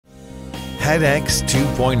HedEx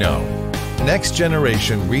 2.0,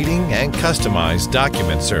 next-generation reading and customized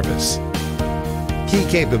document service. Key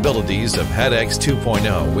capabilities of HedEx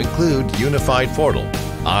 2.0 include unified portal,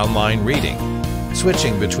 online reading,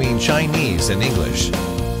 switching between Chinese and English,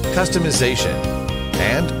 customization,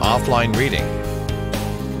 and offline reading.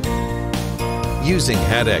 Using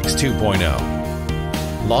HedEx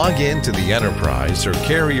 2.0, log in to the Enterprise or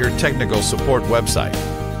Carrier Technical Support website.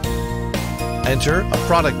 Enter a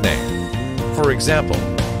product name, for example,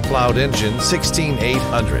 Cloud Engine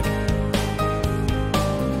 16800.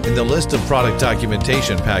 In the list of product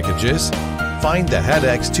documentation packages, find the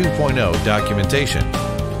HedEx 2.0 documentation,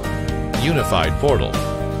 unified portal,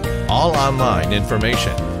 all online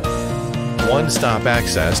information, one-stop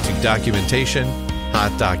access to documentation,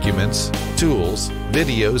 hot documents, tools,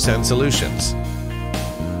 videos, and solutions.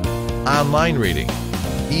 Online reading,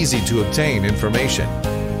 easy to obtain information,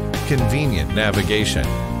 convenient navigation.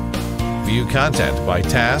 View content by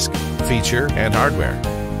task, feature, and hardware.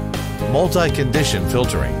 Multi-condition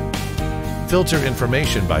filtering. Filter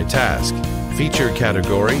information by task, feature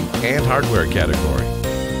category, and hardware category.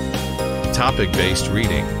 Topic-based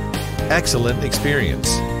reading. Excellent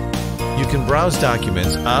experience. You can browse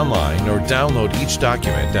documents online or download each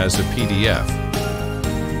document as a PDF.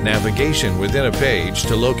 Navigation within a page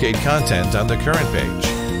to locate content on the current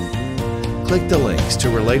page. Click the links to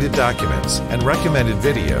related documents and recommended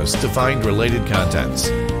videos to find related contents.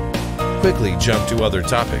 Quickly jump to other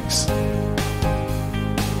topics.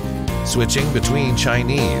 Switching between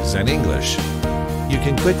Chinese and English. You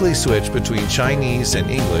can quickly switch between Chinese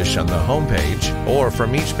and English on the home page or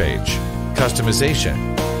from each page. Customization.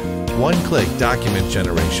 One-click document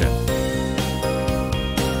generation.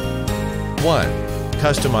 1.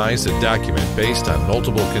 Customize a document based on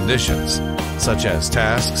multiple conditions, such as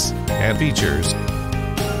tasks and features.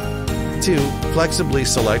 2. Flexibly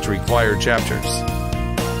select required chapters.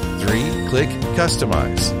 3. Click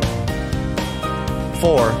Customize.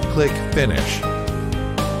 4. Click Finish.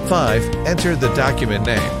 5. Enter the document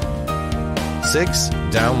name. 6.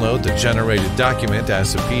 Download the generated document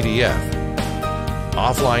as a PDF.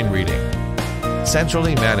 Offline reading.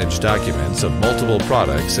 Centrally manage documents of multiple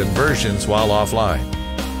products and versions while offline.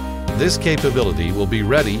 This capability will be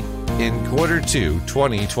ready in Q2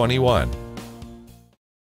 2021.